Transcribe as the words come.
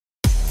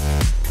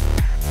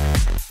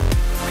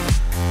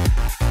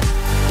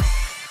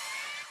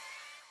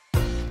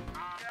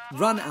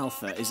Run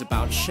Alpha is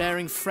about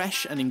sharing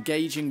fresh and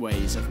engaging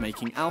ways of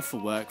making Alpha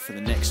work for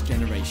the next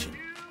generation.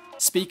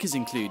 Speakers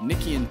include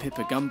Nikki and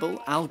Pippa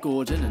Gumble, Al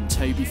Gordon and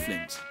Toby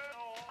Flint.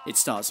 It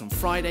starts on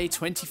Friday,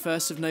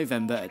 21st of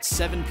November at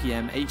 7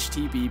 p.m.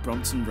 HTB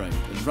Brompton Road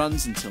and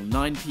runs until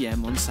 9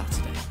 p.m. on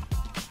Saturday.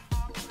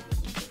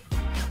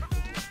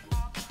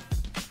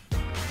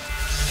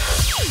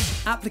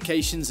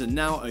 Applications are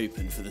now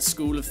open for the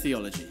School of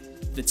Theology.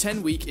 The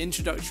 10-week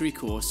introductory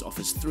course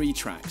offers 3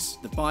 tracks,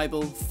 the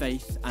Bible,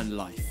 Faith and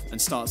Life,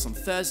 and starts on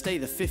Thursday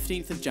the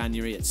 15th of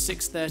January at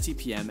 6:30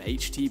 p.m.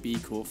 HTB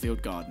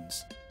Courtfield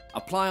Gardens.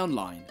 Apply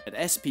online at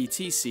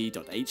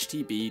sptc.htb.org.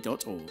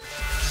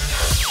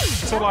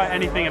 Sort of like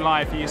anything in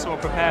life, you sort of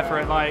prepare for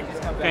it, like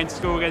going to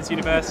school, going to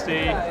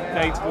university,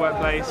 going to the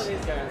workplace.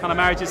 Kind of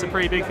marriage is a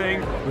pretty big thing.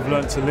 We've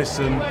learnt to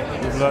listen,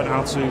 we've learnt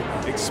how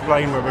to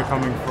explain where we're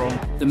coming from.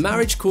 The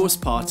Marriage Course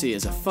Party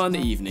is a fun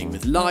evening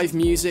with live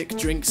music,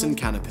 drinks and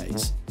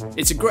canapes.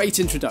 It's a great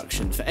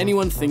introduction for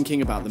anyone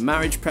thinking about the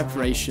marriage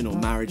preparation or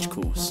marriage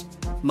course.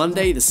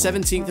 Monday the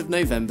 17th of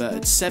November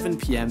at 7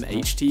 p.m.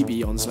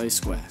 HTB Onslow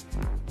Square.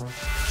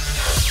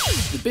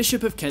 The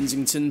Bishop of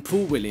Kensington,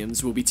 Paul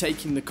Williams, will be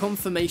taking the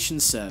confirmation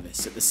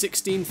service at the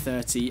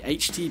 16:30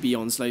 HTB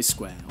Onslow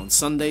Square on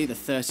Sunday the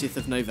 30th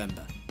of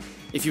November.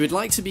 If you would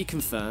like to be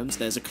confirmed,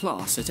 there's a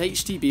class at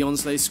HTB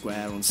Onslow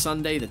Square on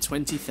Sunday the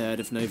 23rd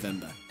of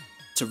November.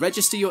 To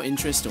register your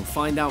interest or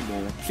find out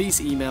more, please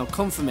email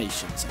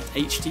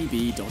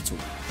confirmations@htb.org.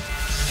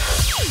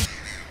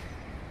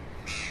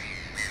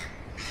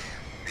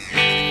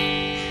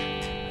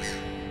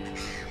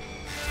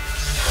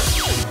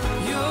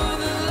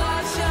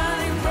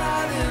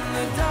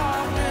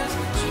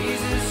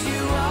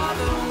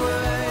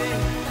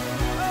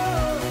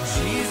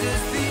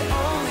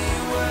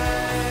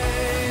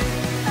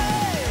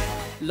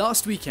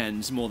 Last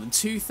weekend, more than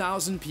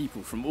 2,000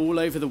 people from all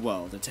over the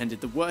world attended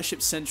the Worship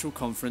Central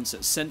Conference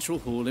at Central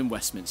Hall in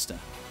Westminster.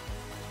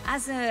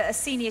 As a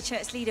senior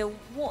church leader,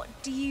 what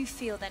do you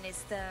feel then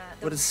is the...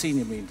 What does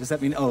senior mean? Does that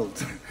mean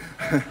old?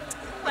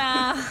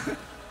 Well...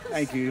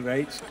 Thank you,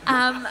 Rach.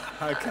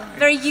 How kind.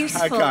 Very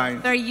useful. How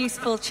kind. Very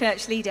useful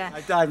church leader. I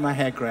dyed my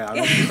hair grey.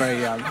 I was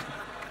very young.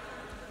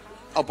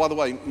 Oh, by the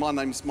way, my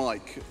name's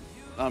Mike.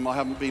 I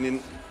haven't been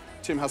in...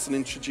 Tim hasn't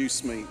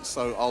introduced me,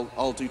 so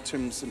I'll do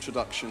Tim's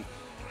introduction.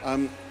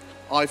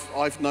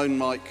 I've known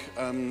Mike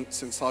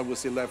since I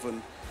was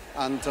 11,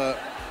 and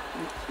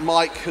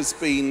Mike has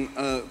been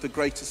the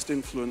greatest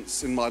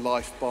influence in my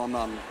life, bar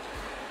none.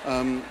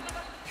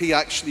 He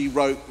actually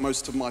wrote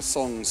most of my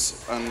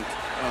songs, and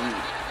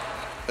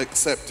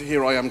except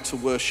Here I Am to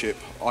Worship,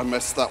 I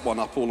messed that one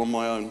up all on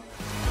my own.